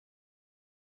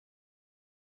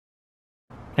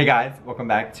Hey guys, welcome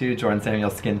back to Jordan Samuel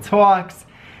Skin Talks.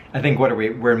 I think, what are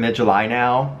we? We're mid-July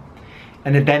now.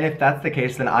 And then if that's the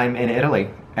case, then I'm in Italy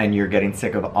and you're getting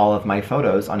sick of all of my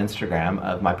photos on Instagram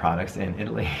of my products in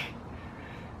Italy.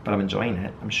 But I'm enjoying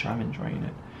it. I'm sure I'm enjoying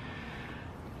it.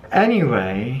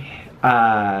 Anyway,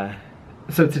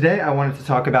 so today I wanted to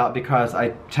talk about, because I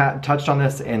touched on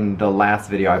this in the last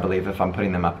video, I believe, if I'm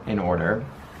putting them up in order.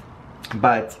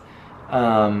 But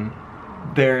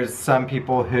there's some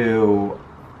people who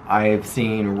I've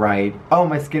seen write, oh,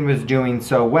 my skin was doing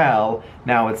so well,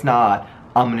 now it's not,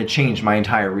 I'm gonna change my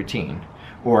entire routine.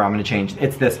 Or I'm gonna change,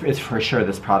 it's for sure,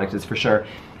 this product is for sure.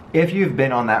 If you've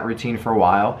been on that routine for a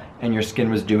while and your skin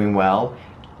was doing well,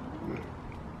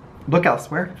 look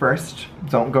elsewhere first.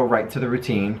 Don't go right to the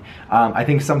routine. I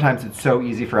think sometimes it's so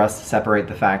easy for us to separate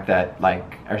the fact that,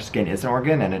 like, our skin is an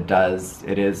organ, and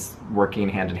it is working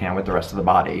hand in hand with the rest of the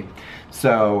body.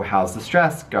 So how's the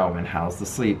stress going? How's the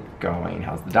sleep going?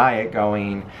 How's the diet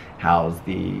going? How's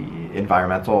the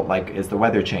environmental, like, is the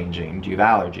weather changing? Do you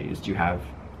have allergies? Do you have,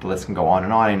 the list can go on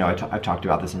and on. I know I've talked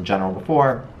about this in general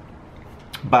before,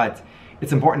 but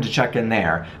it's important to check in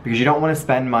there, because you don't want to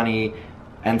spend money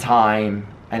and time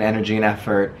and energy and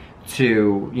effort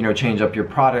to, you know, change up your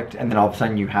product, and then all of a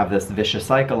sudden you have this vicious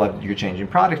cycle of you're changing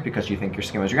products because you think your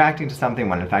skin was reacting to something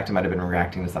when in fact it might have been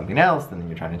reacting to something else, and then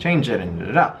you're trying to change it, and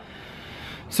da-da-da.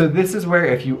 So this is where,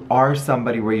 if you are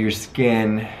somebody where your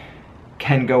skin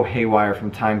can go haywire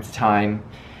from time to time,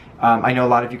 I know a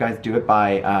lot of you guys do it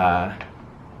by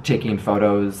taking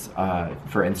photos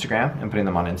for Instagram and putting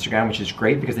them on Instagram, which is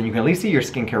great, because then you can at least see your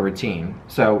skincare routine.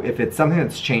 So if it's something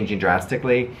that's changing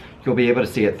drastically, you'll be able to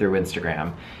see it through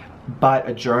Instagram. But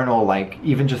a journal, like,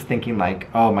 even just thinking like,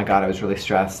 oh my god, I was really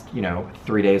stressed, you know,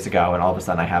 3 days ago, and all of a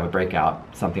sudden I have a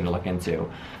breakout, something to look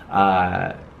into.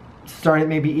 Started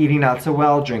maybe eating not so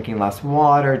well, drinking less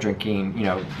water, drinking, you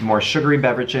know, more sugary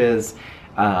beverages.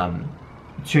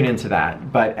 Tune into that.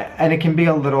 And it can be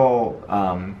a little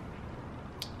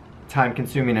time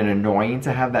consuming and annoying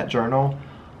to have that journal,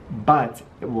 but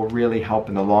it will really help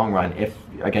in the long run if,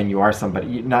 again, you are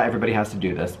somebody, not everybody has to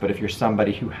do this, but if you're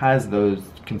somebody who has those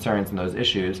concerns and those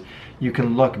issues, you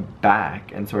can look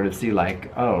back and sort of see,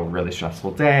 like, oh, really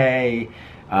stressful day,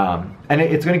 and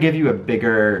it's going to give you a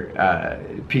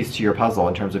bigger piece to your puzzle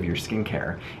in terms of your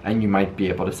skincare, and you might be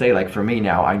able to say, like, for me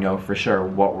now, I know for sure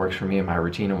what works for me in my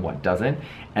routine and what doesn't,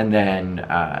 and then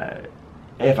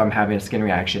if I'm having a skin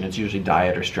reaction, it's usually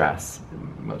diet or stress,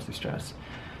 mostly stress.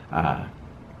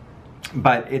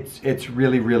 But it's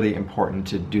really, really important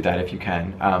to do that if you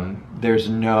can.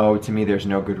 To me, there's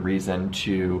no good reason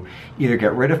to either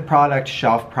get rid of product,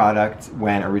 shelf product,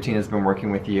 when a routine has been working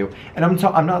with you. And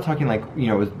I'm not talking like, you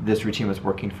know, this routine was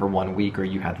working for 1 week or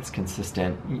you had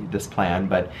this plan,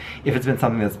 but if it's been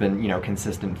something that's been, you know,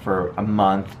 consistent for a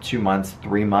month, 2 months,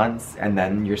 3 months, and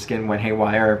then your skin went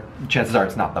haywire, chances are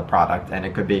it's not the product, and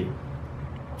it could be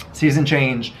season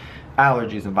change,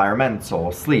 allergies,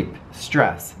 environmental, sleep,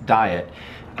 stress, diet.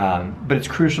 But it's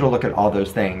crucial to look at all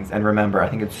those things. And remember, I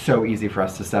think it's so easy for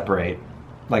us to separate,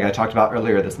 like I talked about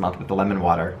earlier this month with the lemon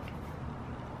water.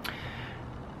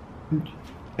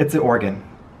 It's an organ.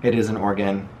 It is an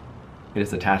organ. It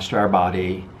is attached to our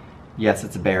body. Yes,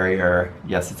 it's a barrier.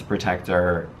 Yes, it's a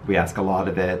protector. We ask a lot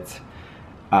of it.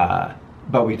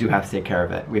 But we do have to take care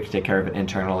of it. We have to take care of it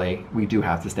internally. We do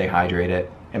have to stay hydrated.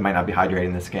 It might not be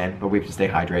hydrating the skin, but we have to stay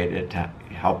hydrated to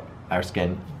help our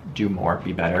skin do more,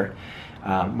 be better.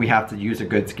 We have to use a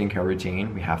good skincare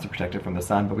routine. We have to protect it from the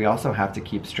sun, but we also have to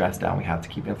keep stress down. We have to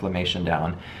keep inflammation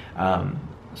down.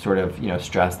 Sort of, you know,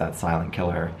 stress, that silent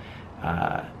killer.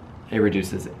 It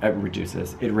raises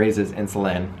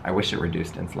insulin. I wish it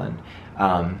reduced insulin.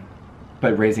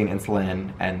 But raising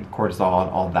insulin and cortisol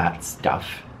and all that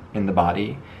stuff in the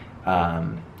body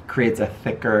creates a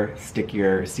thicker,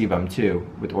 stickier sebum too,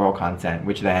 with oil content,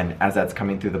 which then, as that's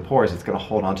coming through the pores, it's going to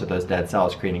hold onto those dead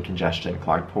cells, creating congestion,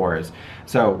 clogged pores.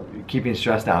 So keeping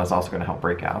stress down is also going to help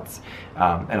breakouts,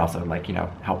 and also, like, you know,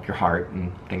 help your heart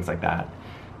and things like that.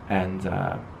 And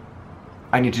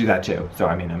I need to do that too. So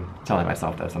I mean, I'm telling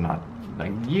myself this. I'm not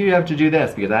like, you have to do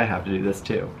this, because I have to do this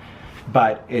too.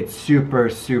 But it's super,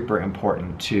 super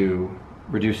important to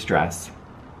reduce stress.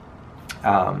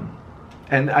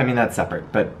 And I mean, that's separate,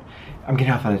 but I'm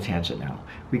getting off on a tangent now.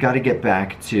 We got to get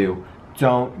back to,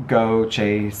 don't go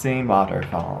chasing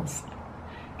waterfalls.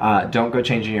 Don't go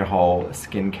changing your whole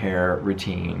skincare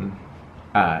routine.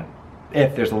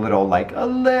 If there's a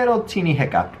little teeny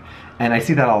hiccup. And I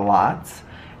see that a lot.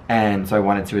 And so I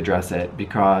wanted to address it,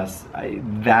 because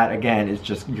that, again, is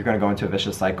just, you're going to go into a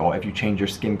vicious cycle if you change your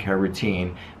skincare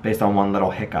routine based on one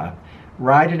little hiccup.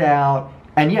 Ride it out.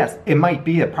 And yes, it might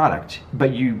be a product,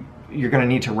 but you're gonna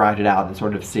need to ride it out and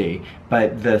sort of see.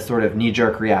 But the sort of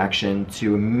knee-jerk reaction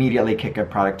to immediately kick a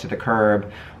product to the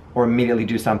curb or immediately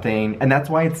do something, and that's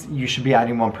why you should be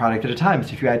adding one product at a time.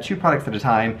 So if you add 2 products at a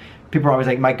time, people are always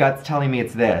like, my gut's telling me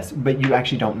it's this, but you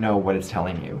actually don't know what it's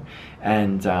telling you.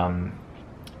 And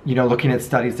you know, looking at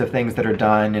studies of things that are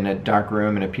done in a dark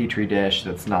room in a petri dish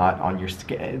that's not on your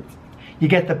skin, you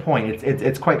get the point.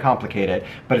 It's quite complicated.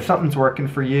 But if something's working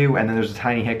for you and then there's a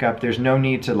tiny hiccup, there's no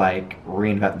need to like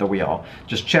reinvent the wheel.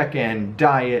 Just check in,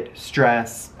 diet,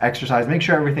 stress, exercise, make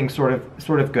sure everything's sort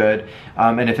of good.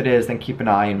 And if it is, then keep an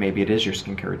eye, and maybe it is your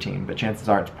skincare routine, but chances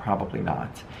are it's probably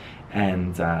not.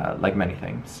 And like many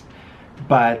things.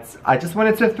 But I just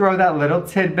wanted to throw that little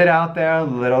tidbit out there, a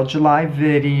little July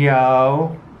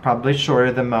video, probably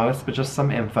shorter than most, but just some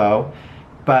info.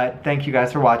 But thank you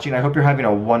guys for watching. I hope you're having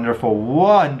a wonderful,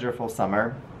 wonderful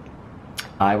summer.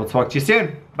 I will talk to you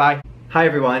soon. Bye. Hi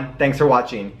everyone, thanks for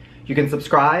watching. You can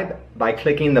subscribe by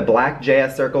clicking the black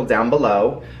JS circle down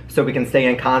below so we can stay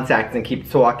in contact and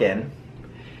keep talking.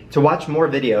 To watch more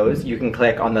videos, you can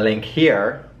click on the link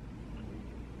here,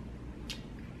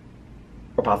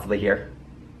 or possibly here.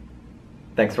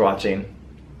 Thanks for watching.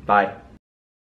 Bye.